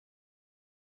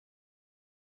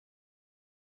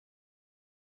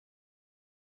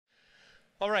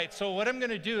All right, so what I'm going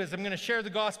to do is I'm going to share the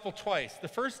gospel twice. The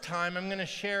first time I'm going to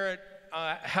share it,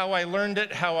 how I learned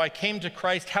it, how I came to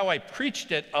Christ, how I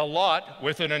preached it a lot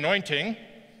with an anointing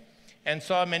and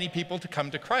saw many people to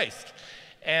come to Christ.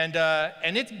 And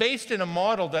it's based in a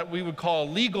model that we would call a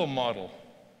legal model.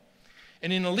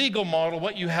 And in a legal model,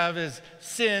 what you have is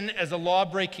sin as a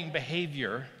law-breaking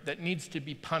behavior that needs to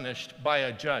be punished by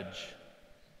a judge.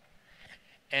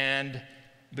 And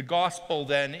the gospel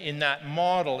then in that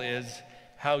model is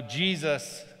how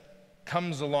Jesus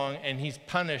comes along and he's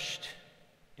punished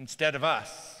instead of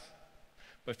us.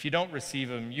 But if you don't receive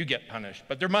him, you get punished.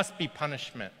 But there must be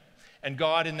punishment. And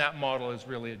God in that model is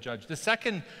really a judge. The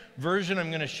second version I'm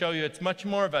going to show you, it's much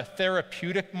more of a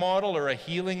therapeutic model or a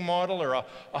healing model or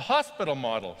a hospital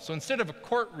model. So instead of a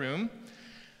courtroom,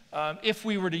 if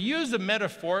we were to use a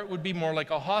metaphor, it would be more like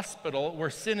a hospital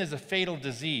where sin is a fatal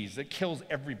disease that kills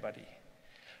everybody.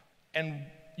 And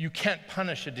you can't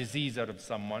punish a disease out of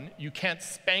someone. You can't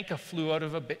spank a flu out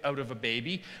of a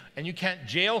baby. And you can't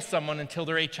jail someone until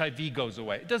their HIV goes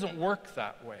away. It doesn't work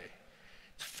that way.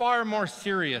 It's far more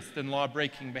serious than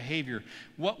law-breaking behavior.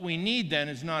 What we need then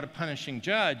is not a punishing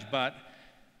judge, but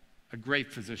a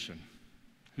great physician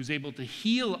who's able to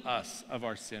heal us of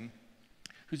our sin,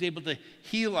 who's able to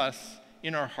heal us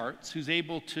in our hearts, who's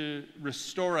able to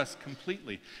restore us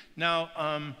completely.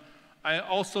 Now, I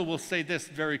also will say this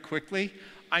very quickly.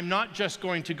 I'm not just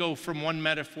going to go from one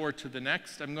metaphor to the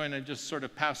next. I'm going to just sort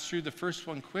of pass through the first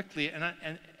one quickly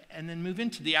and then move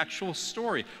into the actual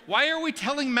story. Why are we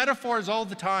telling metaphors all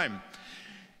the time?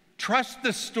 Trust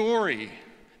the story.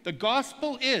 The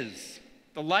gospel is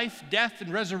the life, death,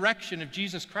 and resurrection of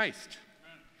Jesus Christ.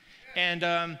 And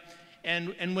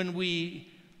when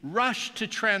we rush to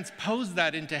transpose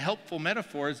that into helpful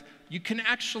metaphors, you can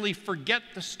actually forget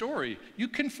the story. You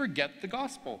can forget the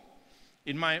gospel.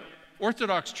 In my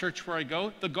Orthodox church where I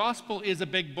go, the gospel is a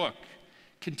big book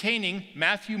containing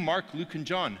Matthew, Mark, Luke, and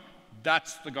John.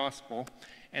 That's the gospel.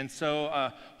 And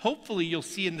so hopefully you'll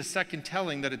see in the second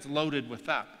telling that it's loaded with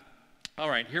that. All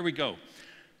right, here we go.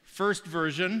 First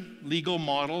version, legal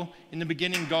model. In the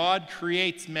beginning, God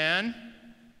creates man.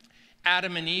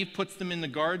 Adam and Eve puts them in the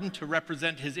garden to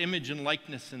represent his image and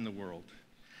likeness in the world,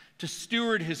 to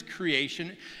steward his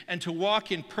creation, and to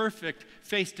walk in perfect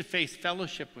face-to-face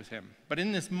fellowship with him. But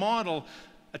in this model,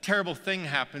 a terrible thing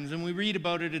happens, and we read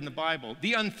about it in the Bible.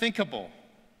 The unthinkable.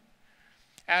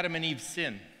 Adam and Eve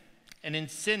sin. And in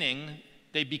sinning,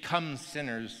 they become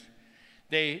sinners.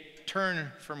 They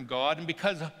turn from God, and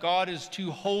because God is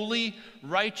too holy,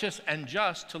 righteous, and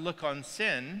just to look on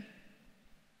sin,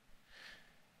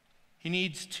 he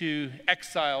needs to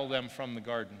exile them from the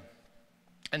garden.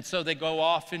 And so they go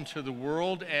off into the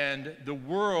world, and the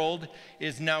world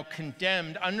is now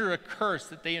condemned under a curse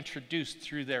that they introduced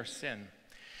through their sin.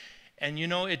 And you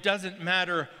know, it doesn't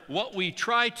matter what we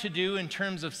try to do in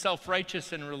terms of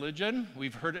self-righteous and religion.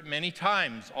 We've heard it many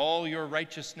times. All your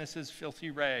righteousness is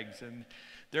filthy rags, and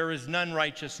there is none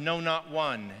righteous, no, not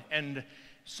one, and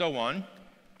so on.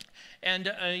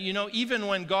 And, you know, even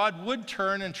when God would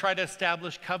turn and try to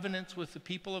establish covenants with the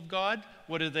people of God,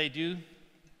 what do?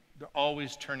 They're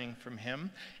always turning from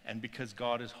him. And because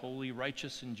God is holy,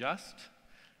 righteous, and just,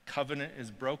 covenant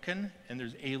is broken and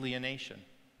there's alienation.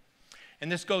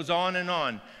 And this goes on and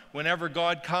on. Whenever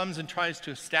God comes and tries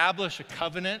to establish a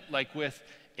covenant, like with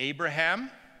Abraham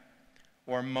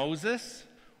or Moses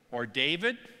or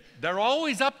David, they're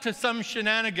always up to some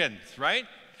shenanigans, right?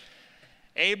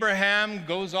 Abraham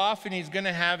goes off and he's going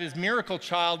to have his miracle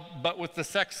child, but with the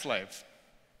sex slave.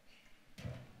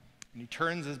 And he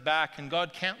turns his back, and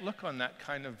God can't look on that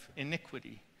kind of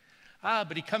iniquity.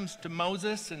 But he comes to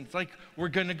Moses, and it's like, we're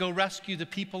going to go rescue the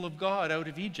people of God out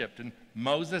of Egypt. And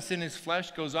Moses in his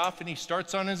flesh goes off, and he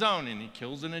starts on his own, and he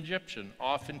kills an Egyptian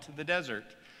off into the desert,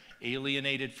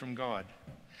 alienated from God.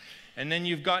 And then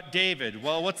you've got David.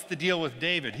 Well, what's the deal with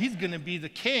David? He's going to be the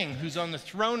king who's on the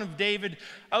throne of David.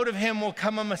 Out of him will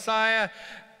come a Messiah,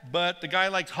 but the guy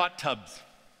likes hot tubs.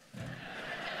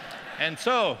 And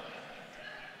so,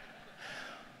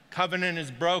 covenant is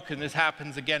broken. This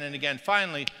happens again and again.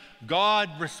 Finally, God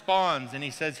responds, and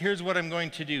he says, here's what I'm going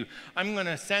to do. I'm going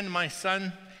to send my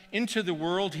son into the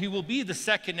world. He will be the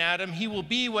second Adam. He will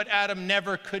be what Adam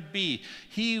never could be.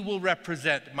 He will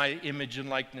represent my image and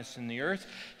likeness in the earth.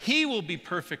 He will be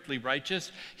perfectly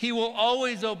righteous. He will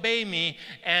always obey me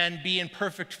and be in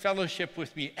perfect fellowship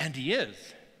with me. And he is.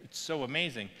 It's so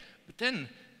amazing. But then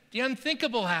the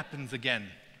unthinkable happens again.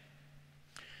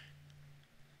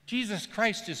 Jesus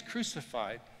Christ is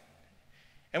crucified.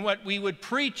 And what we would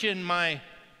preach in my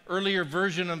earlier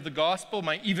version of the gospel,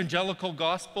 my evangelical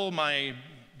gospel, my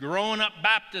grown-up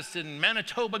Baptist in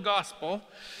Manitoba gospel,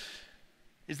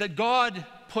 is that God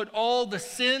put all the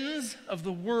sins of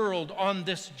the world on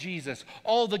this Jesus,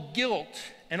 all the guilt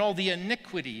and all the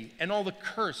iniquity and all the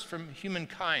curse from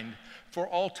humankind for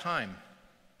all time.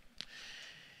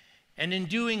 And in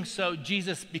doing so,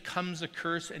 Jesus becomes a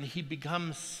curse and he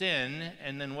becomes sin.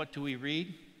 And then what do we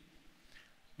read?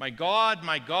 My God,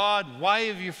 why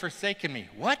have you forsaken me?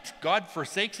 What? God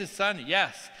forsakes his son?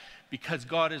 Yes, because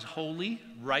God is holy,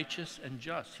 righteous, and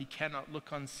just. He cannot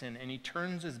look on sin. And he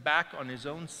turns his back on his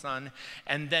own son.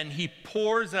 And then he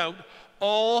pours out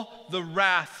all the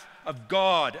wrath of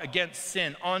God against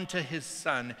sin onto his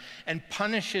son and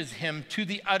punishes him to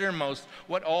the uttermost,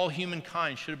 what all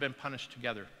humankind should have been punished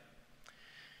together.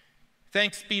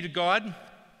 Thanks be to God,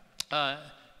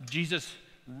 Jesus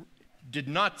did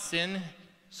not sin,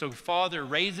 so Father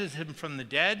raises him from the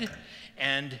dead.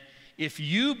 And if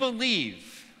you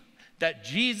believe that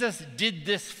Jesus did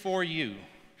this for you,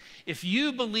 if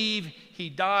you believe he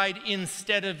died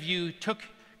instead of you, took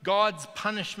God's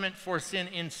punishment for sin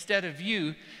instead of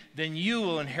you, then you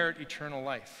will inherit eternal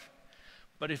life.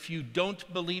 But if you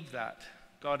don't believe that,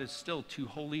 God is still too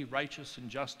holy, righteous, and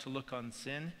just to look on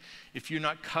sin. If you're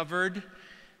not covered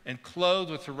and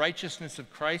clothed with the righteousness of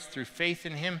Christ through faith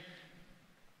in him,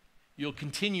 you'll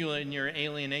continue in your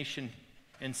alienation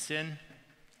and sin.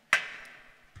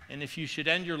 And if you should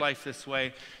end your life this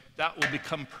way, that will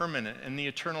become permanent, and the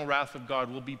eternal wrath of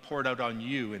God will be poured out on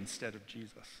you instead of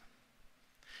Jesus.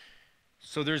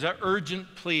 So there's an urgent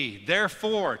plea.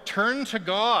 Therefore, turn to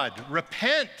God,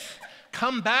 repent,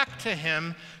 come back to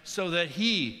him so that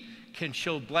he can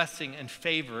show blessing and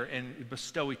favor and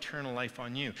bestow eternal life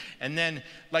on you. And then,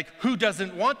 who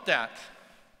doesn't want that?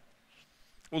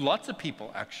 Well, lots of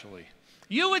people, actually.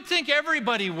 You would think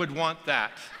everybody would want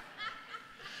that.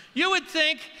 You would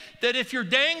think that if you're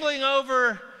dangling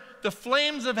over the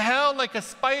flames of hell like a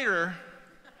spider,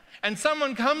 and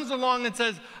someone comes along and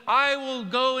says, I will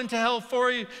go into hell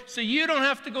for you, so you don't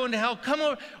have to go into hell. Come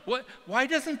over. Why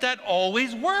doesn't that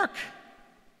always work?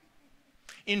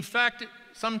 In fact,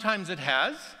 sometimes it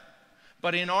has.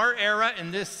 But in our era,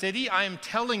 in this city, I am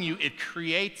telling you, it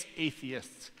creates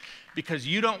atheists. Because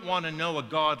you don't want to know a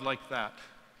God like that.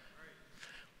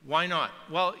 Why not?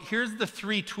 Well, here's the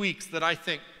three tweaks that I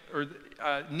think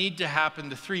need to happen,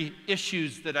 the three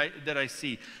issues that I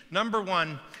see. Number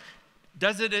one,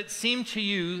 does it seem to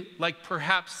you like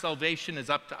perhaps salvation is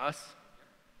up to us?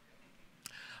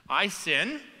 I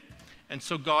sin, and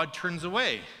so God turns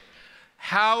away.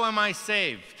 How am I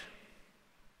saved?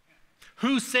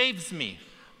 Who saves me?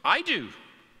 I do.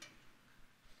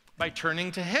 By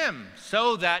turning to him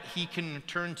so that he can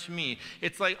turn to me.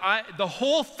 It's like the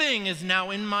whole thing is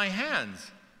now in my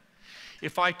hands.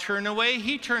 If I turn away,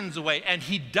 he turns away. And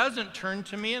he doesn't turn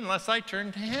to me unless I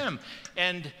turn to him.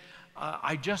 And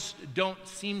I just don't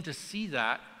seem to see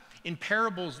that in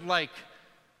parables like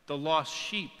the lost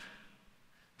sheep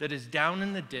that is down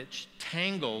in the ditch,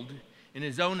 tangled in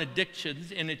his own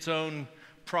addictions, in its own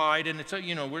pride, and it's,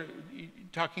 we're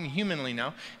talking humanly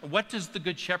now. What does the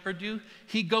good shepherd do?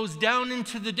 He goes down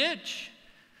into the ditch.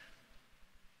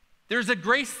 There's a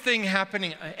grace thing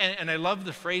happening, and I love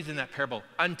the phrase in that parable,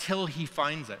 until he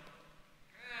finds it.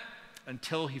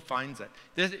 Until he finds it.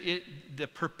 The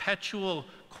perpetual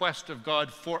quest of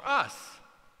God for us.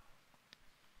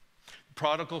 The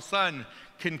prodigal son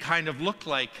can kind of look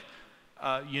like,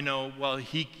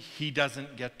 he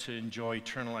doesn't get to enjoy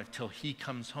eternal life till he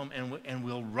comes home, and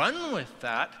we'll run with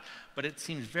that, but it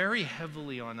seems very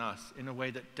heavily on us in a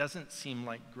way that doesn't seem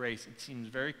like grace. It seems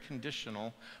very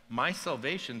conditional. My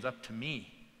salvation's up to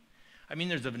me. I mean,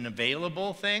 there's an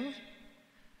available thing,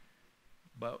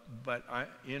 but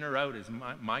in or out is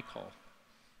my call.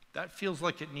 That feels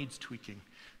like it needs tweaking.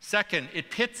 Second, it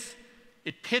pits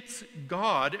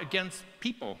God against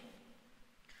people.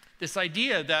 This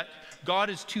idea that God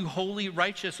is too holy,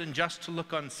 righteous, and just to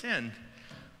look on sin.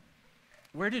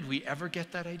 Where did we ever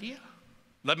get that idea?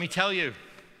 Let me tell you.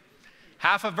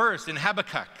 Half a verse in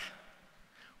Habakkuk,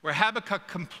 where Habakkuk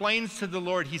complains to the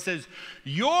Lord. He says,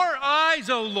 your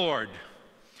eyes, O Lord,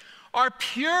 are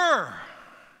pure,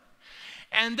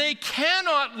 and they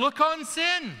cannot look on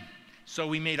sin. So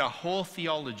we made a whole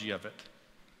theology of it.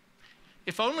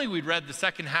 If only we'd read the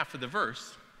second half of the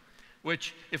verse,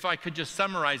 which, if I could just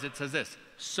summarize it, says this: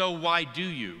 so why do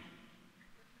you?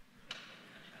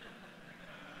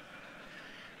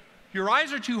 Your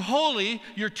eyes are too holy,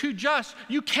 you're too just,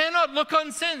 you cannot look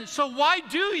on sin, so why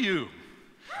do you?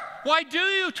 Why do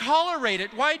you tolerate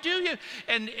it? Why do you?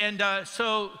 And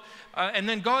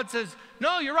then God says,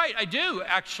 no, you're right, I do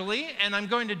actually, and I'm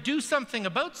going to do something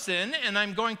about sin, and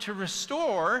I'm going to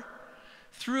restore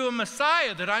through a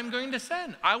Messiah that I'm going to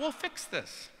send. I will fix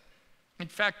this. In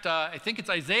fact, I think it's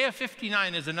Isaiah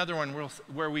 59 is another one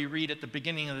where we read at the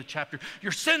beginning of the chapter,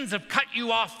 your sins have cut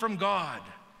you off from God.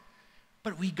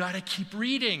 But we got to keep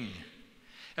reading.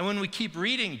 And when we keep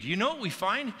reading, do you know what we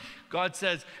find? God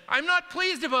says, I'm not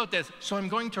pleased about this, so I'm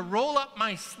going to roll up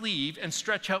my sleeve and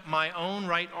stretch out my own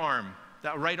right arm.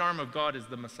 That right arm of God is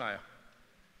the Messiah.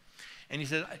 And he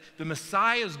says, the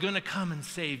Messiah is going to come and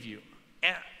save you.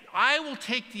 And I will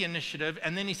take the initiative.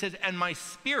 And then he says, and my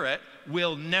Spirit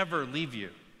will never leave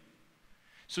you.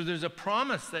 So there's a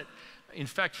promise that, in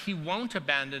fact, he won't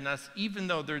abandon us, even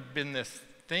though there's been this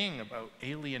thing about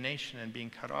alienation and being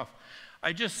cut off.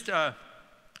 I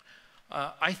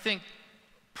think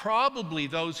probably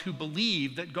those who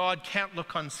believe that God can't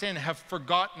look on sin have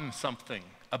forgotten something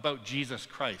about Jesus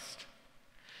Christ.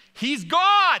 He's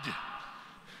God.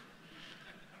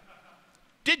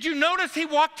 Did you notice he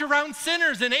walked around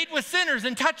sinners and ate with sinners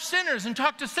and touched sinners and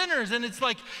talked to sinners? And it's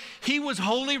like he was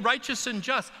holy, righteous, and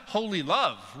just. Holy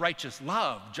love, righteous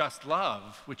love, just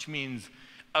love, which means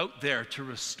out there to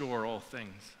restore all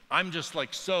things. I'm just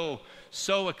like so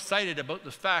excited about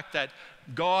the fact that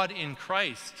God in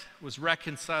Christ was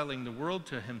reconciling the world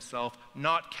to himself,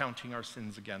 not counting our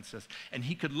sins against us. And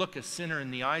he could look a sinner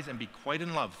in the eyes and be quite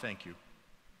in love, thank you.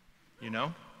 You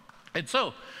know? And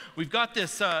so we've got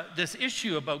this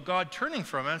issue about God turning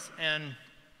from us, and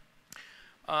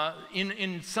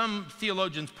in some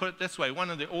theologians put it this way. One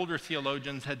of the older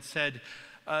theologians had said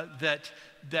that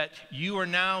you are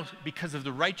now, because of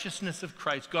the righteousness of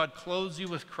Christ, God clothes you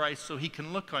with Christ so he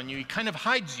can look on you. He kind of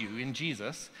hides you in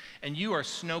Jesus, and you are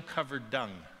snow-covered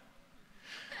dung.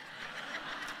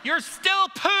 You're still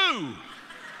poo.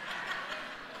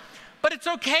 But it's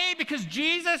okay because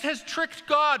Jesus has tricked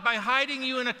God by hiding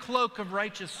you in a cloak of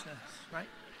righteousness, right?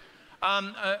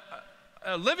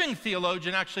 A living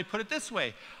theologian actually put it this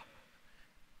way.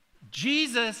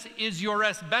 Jesus is your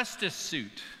asbestos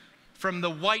suit from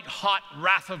the white-hot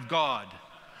wrath of God,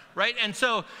 right? And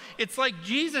so it's like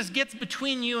Jesus gets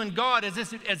between you and God as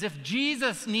if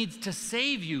Jesus needs to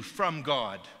save you from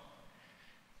God.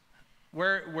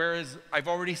 Whereas, I've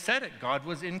already said it, God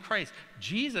was in Christ.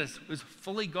 Jesus was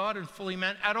fully God and fully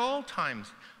man at all times,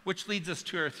 which leads us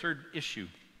to our third issue.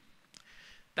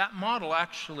 That model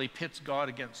actually pits God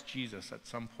against Jesus at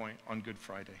some point on Good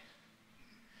Friday.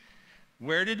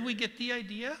 Where did we get the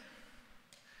idea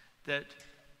that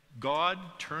God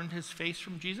turned his face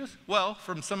from Jesus? Well,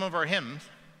 from some of our hymns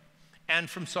and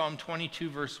from Psalm 22,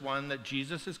 verse 1, that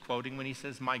Jesus is quoting when he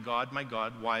says, my God,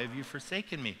 why have you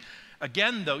forsaken me?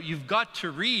 Again, though, you've got to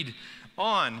read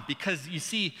on, because you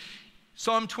see,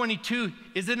 Psalm 22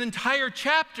 is an entire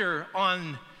chapter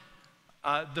on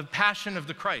the passion of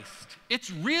the Christ.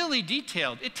 It's really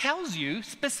detailed. It tells you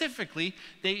specifically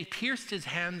they pierced his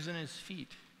hands and his feet.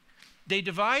 They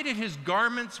divided his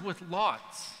garments with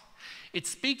lots. It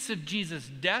speaks of Jesus'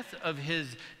 death, of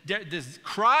this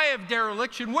cry of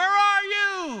dereliction, where are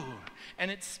you? And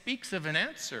it speaks of an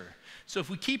answer. So if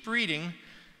we keep reading,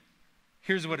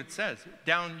 here's what it says.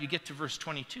 Down, you get to verse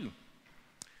 22.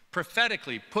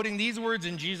 Prophetically, putting these words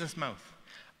in Jesus' mouth.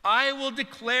 I will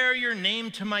declare your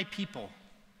name to my people.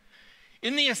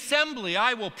 In the assembly,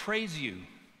 I will praise you.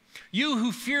 You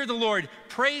who fear the Lord,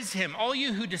 praise him. All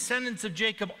you who descendants of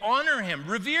Jacob, honor him.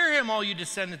 Revere him, all you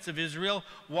descendants of Israel.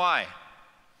 Why?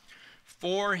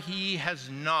 For he has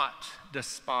not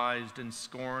despised and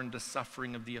scorned the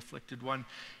suffering of the afflicted one.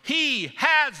 He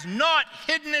has not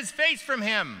hidden his face from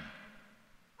him.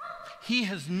 He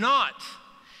has not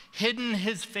hidden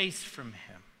his face from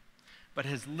him, but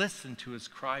has listened to his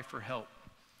cry for help.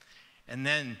 And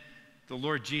then the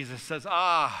Lord Jesus says,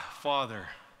 Father,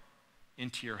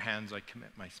 into your hands I commit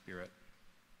my spirit.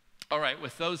 All right,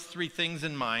 with those three things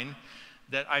in mind,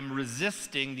 that I'm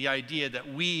resisting the idea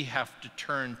that we have to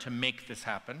turn to make this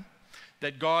happen,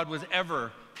 that God was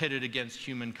ever pitted against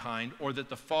humankind, or that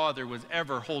the Father was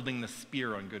ever holding the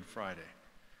spear on Good Friday.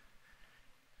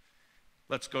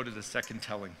 Let's go to the second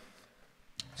telling.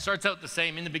 Starts out the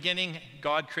same. In the beginning,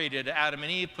 God created Adam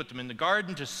and Eve, put them in the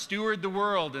garden to steward the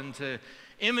world and to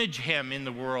image him in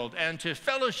the world and to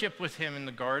fellowship with him in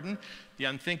the garden. The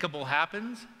unthinkable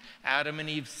happens. Adam and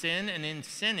Eve sin, and in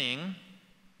sinning,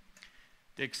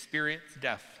 they experience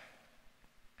death.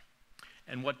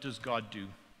 And what does God do?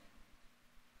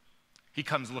 He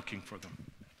comes looking for them.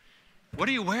 What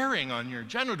are you wearing on your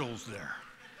genitals there?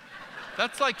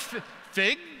 That's like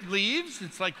fig leaves.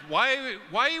 It's like, why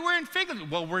are you wearing fig leaves?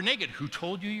 Well, we're naked. Who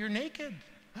told you you're naked?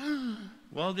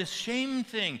 Well, this shame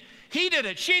thing. He did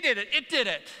it, she did it, it did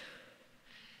it.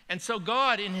 And so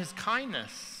God, in his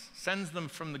kindness, sends them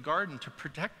from the garden to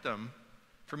protect them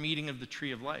from eating of the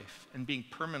tree of life and being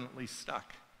permanently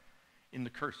stuck in the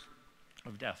curse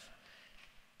of death.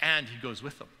 And he goes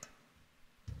with them.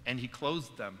 And he clothes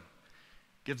them,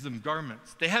 gives them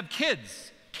garments. They have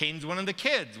kids. Cain's one of the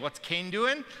kids. What's Cain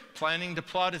doing? Planning to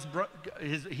plot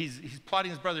he's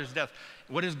plotting his brother's death.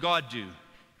 What does God do?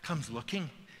 Comes looking.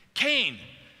 Cain,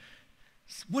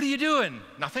 what are you doing?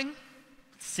 Nothing.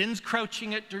 Sin's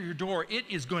crouching at your door. It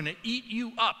is going to eat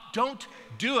you up. Don't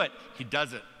do it. He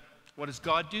does it. What does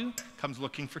God do? Comes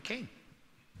looking for Cain.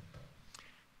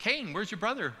 Cain, where's your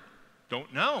brother?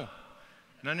 Don't know.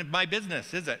 None of my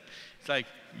business, is it? It's like,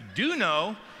 you do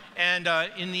know. And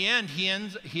in the end, he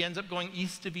ends up going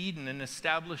east of Eden and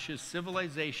establishes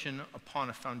civilization upon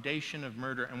a foundation of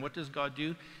murder. And what does God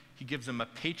do? He gives him a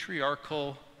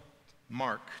patriarchal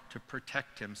mark to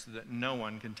protect him so that no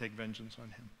one can take vengeance on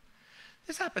him.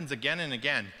 This happens again and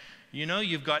again. You know,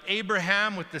 you've got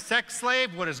Abraham with the sex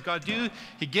slave. What does God do?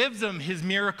 He gives him his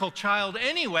miracle child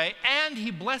anyway, and he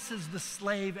blesses the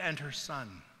slave and her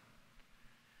son.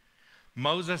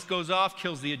 Moses goes off,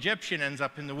 kills the Egyptian, ends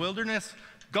up in the wilderness.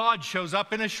 God shows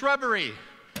up in a shrubbery.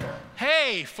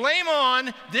 Hey, flame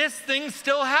on, this thing's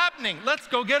still happening. Let's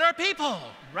go get our people,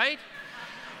 right?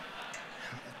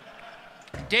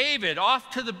 David off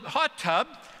to the hot tub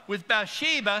with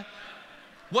Bathsheba.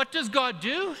 What does God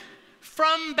do?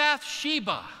 From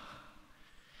Bathsheba,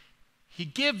 he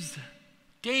gives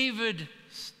David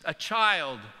a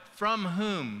child from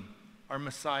whom our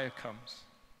Messiah comes,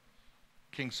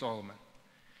 King Solomon.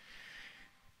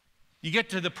 You get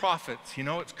to the prophets, you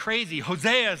know, it's crazy.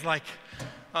 Hosea is like,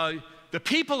 the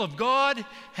people of God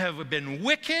have been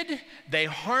wicked. They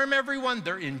harm everyone.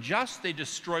 They're unjust. They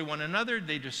destroy one another.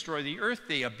 They destroy the earth.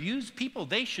 They abuse people.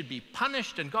 They should be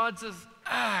punished. And God says,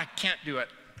 I can't do it.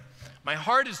 My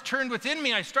heart is turned within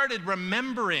me. I started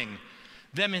remembering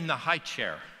them in the high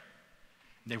chair.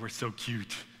 They were so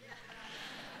cute.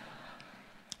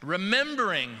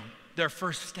 Remembering their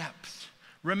first steps.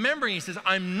 Remembering, he says,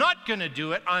 I'm not going to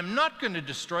do it. I'm not going to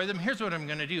destroy them. Here's what I'm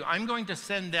going to do. I'm going to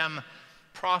send them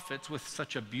prophets with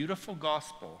such a beautiful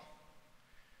gospel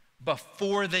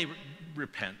before they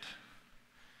repent,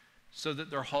 so that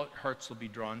their hearts will be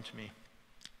drawn to me.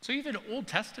 So even Old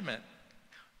Testament,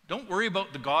 don't worry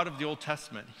about the God of the Old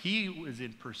Testament. He was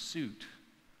in pursuit,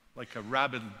 like a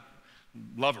rabid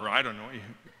lover. I don't know.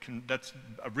 That's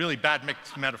a really bad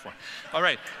mixed metaphor. All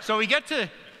right, so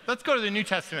let's go to the New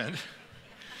Testament.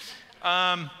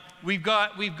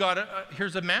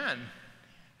 Here's a man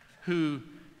who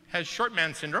has short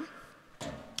man syndrome,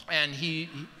 and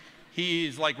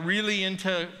he's like really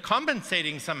into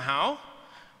compensating somehow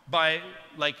by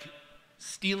like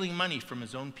stealing money from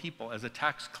his own people as a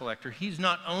tax collector. He's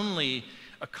not only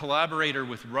a collaborator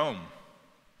with Rome,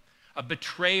 a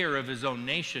betrayer of his own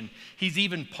nation, he's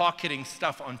even pocketing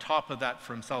stuff on top of that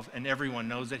for himself, and everyone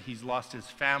knows it. He's lost his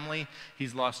family,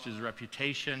 he's lost his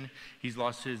reputation, he's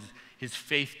lost his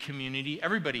faith community.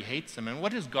 Everybody hates him. And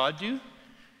what does God do?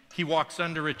 He walks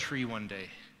under a tree one day.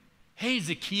 Hey,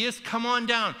 Zacchaeus, come on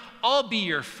down. I'll be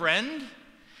your friend.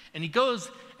 And he goes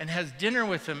and has dinner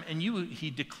with him, and he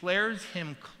declares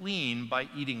him clean by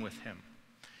eating with him.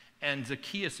 And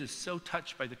Zacchaeus is so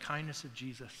touched by the kindness of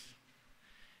Jesus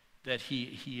that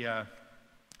he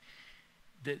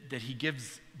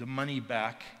gives the money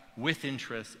back with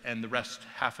interest, and the rest,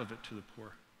 half of it, to the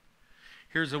poor.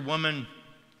 Here's a woman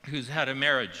who's had a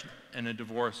marriage and a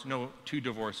divorce. No, 2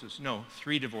 divorces. No,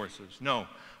 3 divorces. No,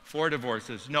 4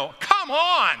 divorces. No, come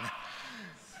on!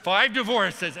 5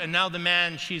 divorces. And now the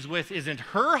man she's with isn't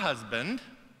her husband.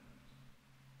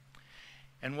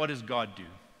 And what does God do?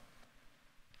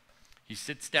 He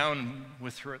sits down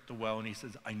with her at the well and he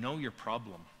says, I know your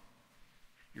problem.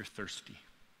 You're thirsty.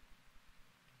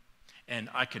 And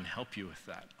I can help you with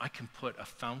that. I can put a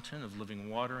fountain of living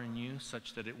water in you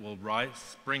such that it will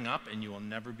spring up and you will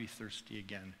never be thirsty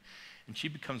again. And she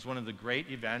becomes one of the great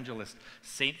evangelists.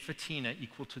 Saint Fatina,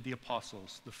 equal to the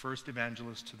apostles, the first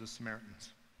evangelist to the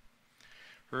Samaritans.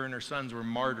 Her and her sons were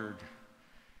martyred.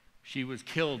 She was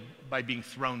killed by being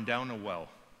thrown down a well.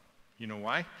 You know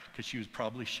why? Because she was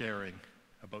probably sharing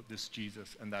about this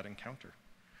Jesus and that encounter.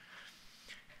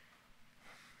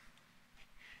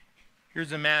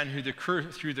 Here's a man who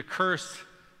through the curse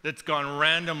that's gone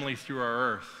randomly through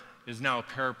our earth is now a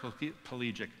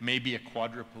paraplegic, maybe a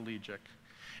quadriplegic.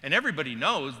 And everybody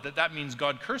knows that that means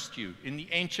God cursed you. In the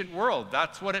ancient world,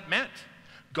 that's what it meant.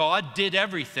 God did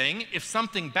everything. If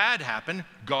something bad happened,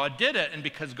 God did it. And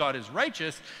because God is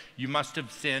righteous, you must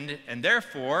have sinned, and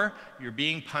therefore you're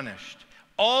being punished.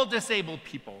 All disabled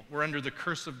people were under the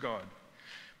curse of God.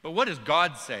 But what does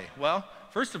God say? Well,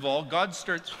 first of all, God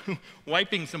starts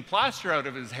wiping some plaster out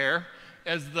of his hair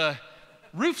as the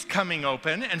roof's coming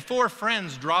open, and 4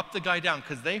 friends drop the guy down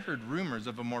because they heard rumors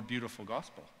of a more beautiful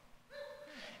gospel.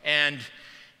 And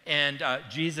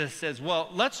Jesus says, well,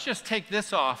 let's just take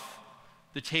this off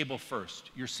the table first.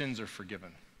 Your sins are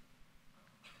forgiven.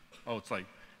 Oh, it's like,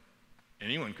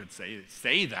 anyone could say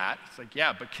that. It's like,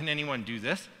 yeah, but can anyone do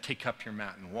this? Take up your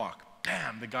mat and walk.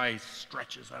 Bam, the guy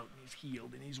stretches out and he's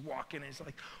healed and he's walking and he's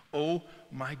like, oh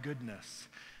my goodness.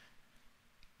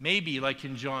 Maybe like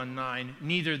in John 9,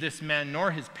 neither this man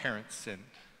nor his parents sinned.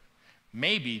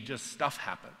 Maybe just stuff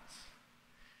happens.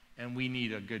 And we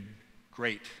need a good,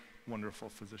 great, wonderful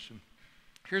physician.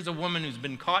 Here's a woman who's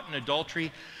been caught in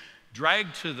adultery,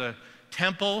 dragged to the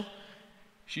temple.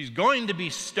 She's going to be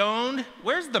stoned.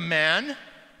 Where's the man?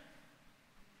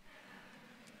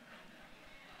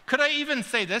 Could I even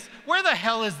say this? Where the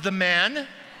hell is the man?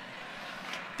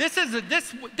 This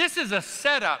is a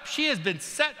setup. She has been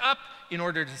set up in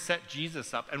order to set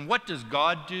Jesus up. And what does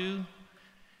God do?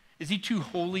 Is he too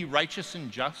holy, righteous,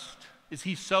 and just? Is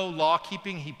he so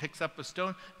law-keeping he picks up a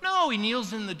stone? No, he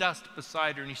kneels in the dust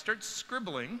beside her and he starts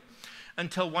scribbling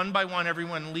until one by one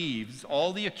everyone leaves.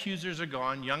 All the accusers are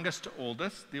gone, youngest to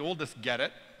oldest. The oldest get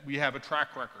it. We have a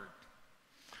track record,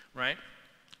 right?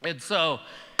 And so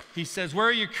he says, where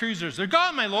are your accusers? They're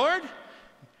gone, my Lord.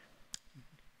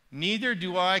 Neither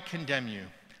do I condemn you.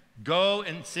 Go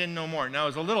and sin no more. Now,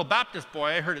 as a little Baptist boy,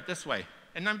 I heard it this way.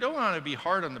 And I don't want to be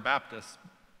hard on the Baptists.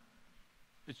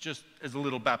 It's just, as a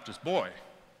little Baptist boy,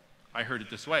 I heard it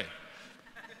this way.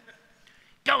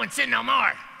 Go and sin no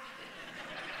more.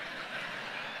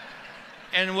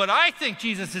 And what I think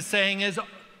Jesus is saying is,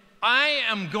 I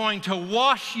am going to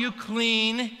wash you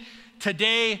clean.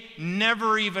 Today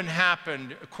never even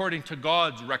happened according to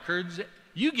God's records.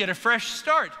 You get a fresh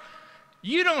start.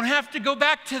 You don't have to go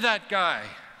back to that guy.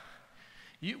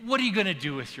 What are you going to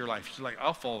do with your life? She's like,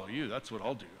 I'll follow you. That's what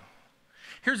I'll do.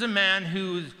 Here's a man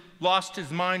who's lost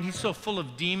his mind. He's so full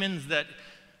of demons that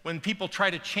when people try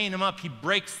to chain him up, he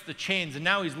breaks the chains, and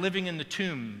now he's living in the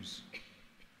tombs.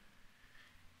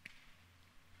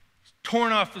 He's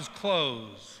torn off his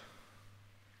clothes.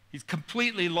 He's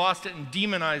completely lost it and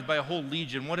demonized by a whole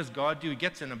legion. What does God do? He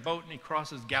gets in a boat and he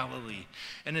crosses Galilee.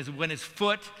 And when his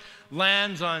foot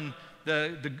lands on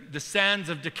the sands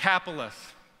of Decapolis,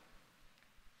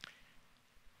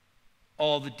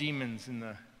 all the demons in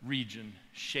the region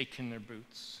shake in their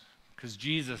boots. Because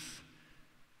Jesus,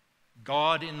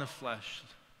 God in the flesh,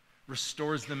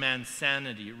 restores the man's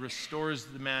sanity, restores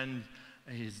the man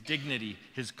his dignity,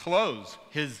 his clothes,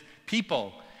 his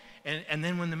people. And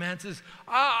then when the man says,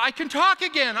 I can talk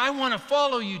again, I want to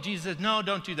follow you, Jesus says, no,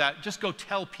 don't do that. Just go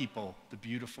tell people the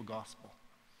beautiful gospel.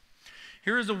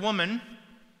 Here is a woman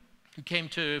who came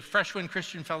to Fresh Wind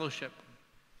Christian Fellowship,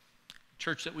 a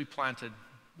church that we planted.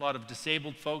 A lot of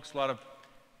disabled folks, a lot of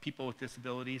people with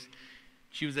disabilities.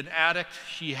 She was an addict.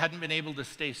 She hadn't been able to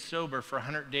stay sober for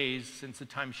 100 days since the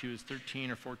time she was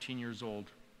 13 or 14 years old.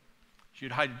 She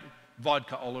would hide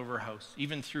vodka all over her house.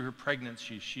 Even through her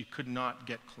pregnancy, she could not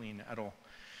get clean at all.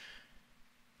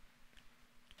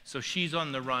 So she's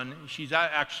on the run. She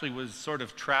actually was sort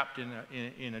of trapped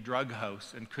in a drug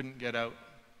house and couldn't get out.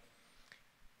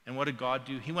 And what did God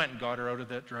do? He went and got her out of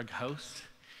that drug house,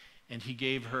 and he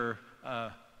gave her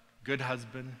a good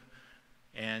husband,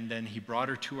 and then he brought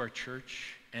her to our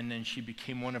church, and then she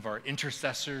became one of our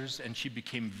intercessors, and she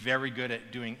became very good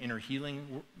at doing inner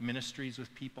healing ministries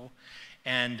with people.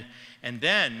 And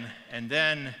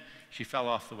then she fell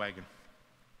off the wagon,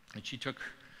 and she took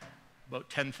about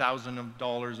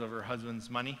 $10,000 of her husband's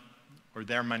money, or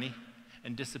their money,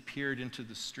 and disappeared into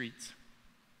the streets.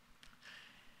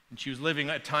 And she was living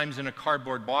at times in a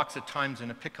cardboard box, at times in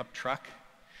a pickup truck,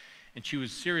 and she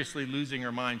was seriously losing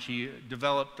her mind. She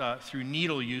developed, through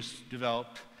needle use,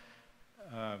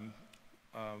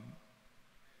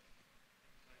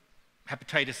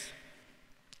 hepatitis.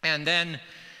 And then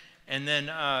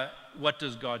what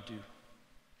does God do?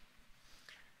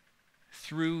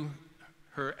 Through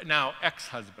her now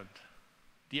ex-husband,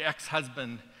 the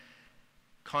ex-husband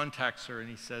contacts her and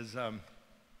he says, I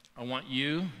want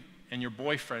you and your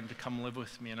boyfriend to come live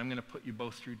with me, and I'm going to put you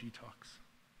both through detox.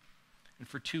 And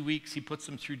for 2 weeks, he puts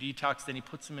them through detox, then he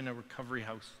puts them in a recovery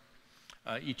house.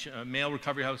 Each male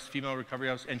recovery house, female recovery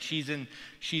house, and she's in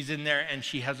there, and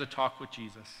she has a talk with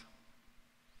Jesus.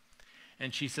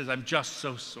 And she says, I'm just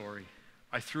so sorry.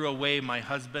 I threw away my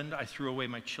husband, I threw away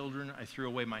my children, I threw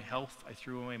away my health, I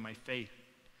threw away my faith.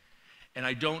 And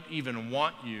I don't even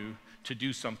want you to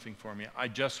do something for me. I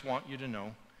just want you to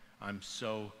know I'm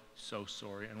so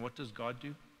sorry. And what does God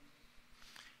do?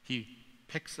 He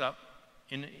picks up,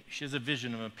 she has a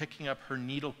vision of him picking up her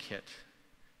needle kit,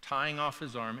 tying off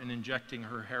his arm and injecting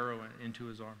her heroin into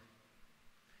his arm.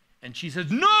 And she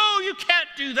says, no, you can't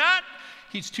do that.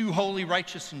 He's too holy,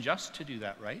 righteous, and just to do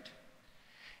that, right?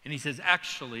 And he says,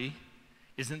 actually,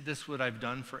 isn't this what I've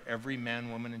done for every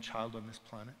man, woman, and child on this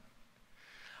planet?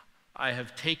 I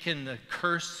have taken the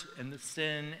curse and the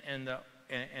sin and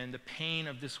the pain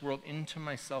of this world into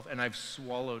myself, and I've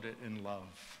swallowed it in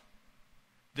love.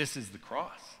 This is the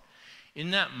cross.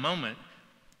 In that moment,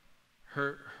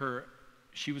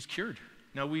 she was cured.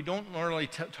 Now, we don't normally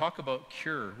talk about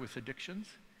cure with addictions,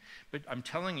 but I'm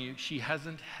telling you, she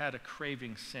hasn't had a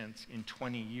craving since in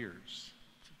 20 years.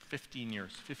 15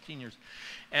 years.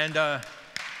 And,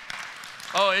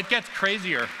 it gets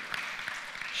crazier.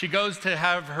 She goes to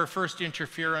have her first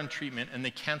interferon treatment, and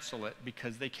they cancel it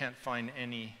because they can't find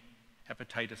any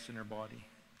hepatitis in her body.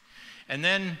 And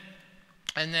then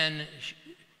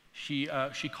she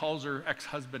calls her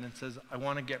ex-husband and says, I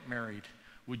want to get married.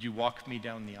 Would you walk me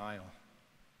down the aisle?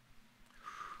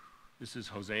 This is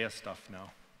Hosea stuff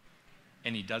now.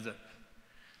 And he does it.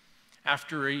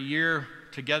 After a year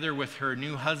together with her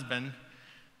new husband,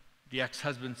 the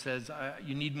ex-husband says,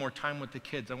 you need more time with the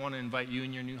kids. I want to invite you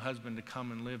and your new husband to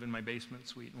come and live in my basement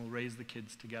suite, and we'll raise the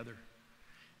kids together.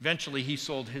 Eventually, he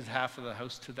sold his half of the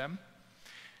house to them.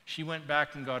 She went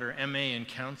back and got her MA in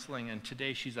counseling, and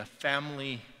today she's a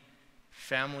family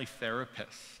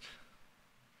therapist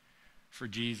for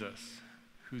Jesus,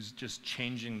 who's just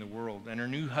changing the world. And her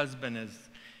new husband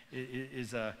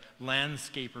is a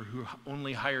landscaper who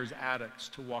only hires addicts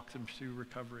to walk them through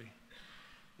recovery.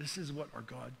 This is what our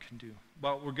God can do.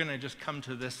 Well, we're going to just come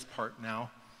to this part now.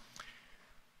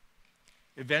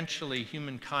 Eventually,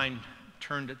 humankind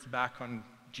turned its back on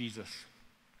Jesus,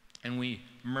 and we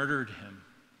murdered him.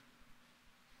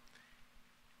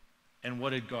 And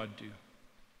what did God do?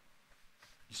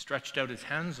 He stretched out his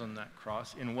hands on that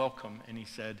cross in welcome, and he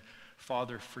said,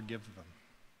 Father, forgive them.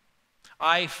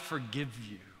 I forgive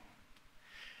you.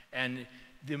 And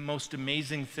the most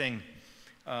amazing thing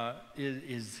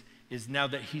is now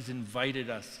that he's invited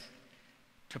us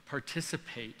to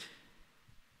participate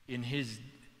in his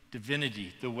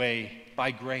divinity the way,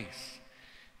 by grace,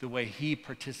 the way he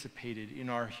participated in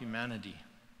our humanity.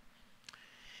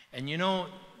 And you know,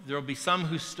 there'll be some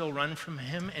who still run from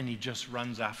him, and he just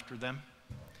runs after them.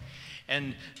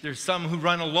 And there's some who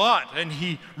run a lot, and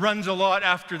he runs a lot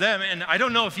after them. And I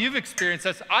don't know if you've experienced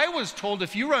this. I was told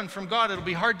if you run from God, it'll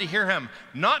be hard to hear him.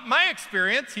 Not my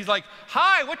experience. He's like,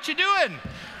 hi, what you doing?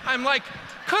 I'm like,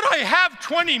 could I have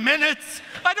 20 minutes?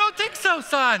 I don't think so,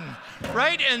 son.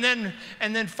 Right? And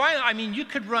then finally, I mean, you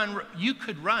could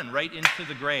run right into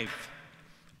the grave.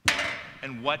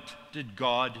 And what did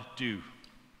God do?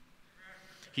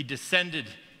 He descended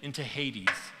into Hades,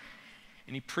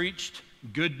 and he preached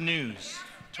good news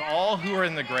to all who are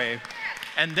in the grave.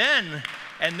 And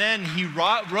then he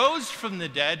rose from the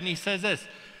dead, and he says this,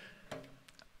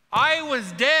 I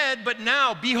was dead, but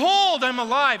now, behold, I'm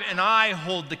alive, and I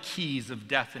hold the keys of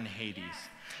death and Hades.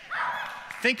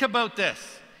 Think about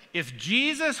this. If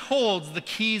Jesus holds the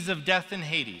keys of death and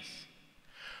Hades,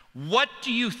 what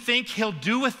do you think he'll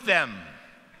do with them?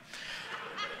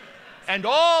 And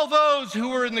all those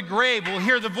who are in the grave will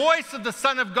hear the voice of the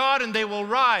Son of God, and they will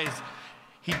rise.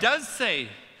 He does say,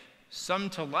 some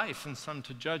to life and some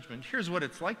to judgment. Here's what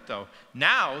it's like, though.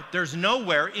 Now, there's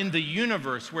nowhere in the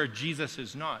universe where Jesus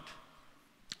is not.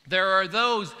 There are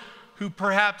those who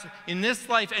perhaps in this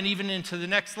life and even into the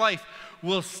next life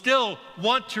will still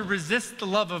want to resist the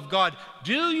love of God.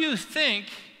 Do you think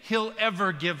he'll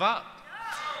ever give up?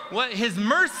 No. What his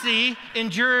mercy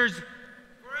endures forever.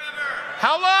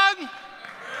 How long? Forever.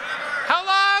 How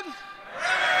long? Forever.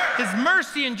 His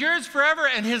mercy endures forever,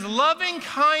 and his loving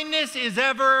kindness is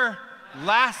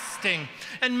everlasting.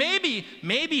 And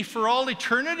maybe for all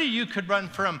eternity you could run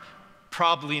from.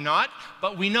 Probably not,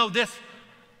 but we know this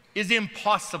is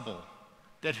impossible,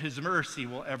 that his mercy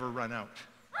will ever run out,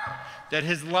 that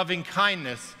his loving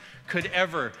kindness could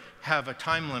ever have a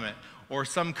time limit or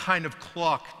some kind of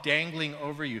clock dangling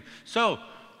over you. So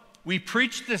we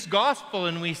preach this gospel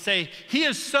and we say, he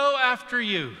is so after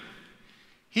you.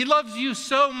 He loves you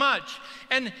so much,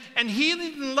 and he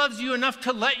even loves you enough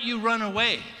to let you run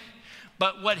away.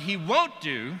 But what he won't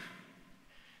do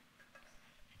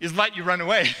is let you run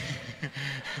away.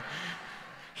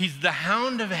 He's the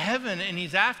hound of heaven, and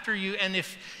he's after you. And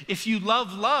if you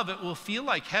love love, it will feel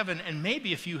like heaven. And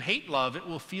maybe if you hate love, it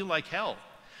will feel like hell.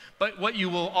 But what you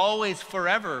will always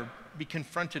forever be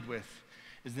confronted with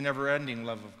is the never-ending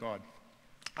love of God.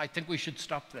 I think we should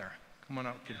stop there. Come on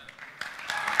out, kid.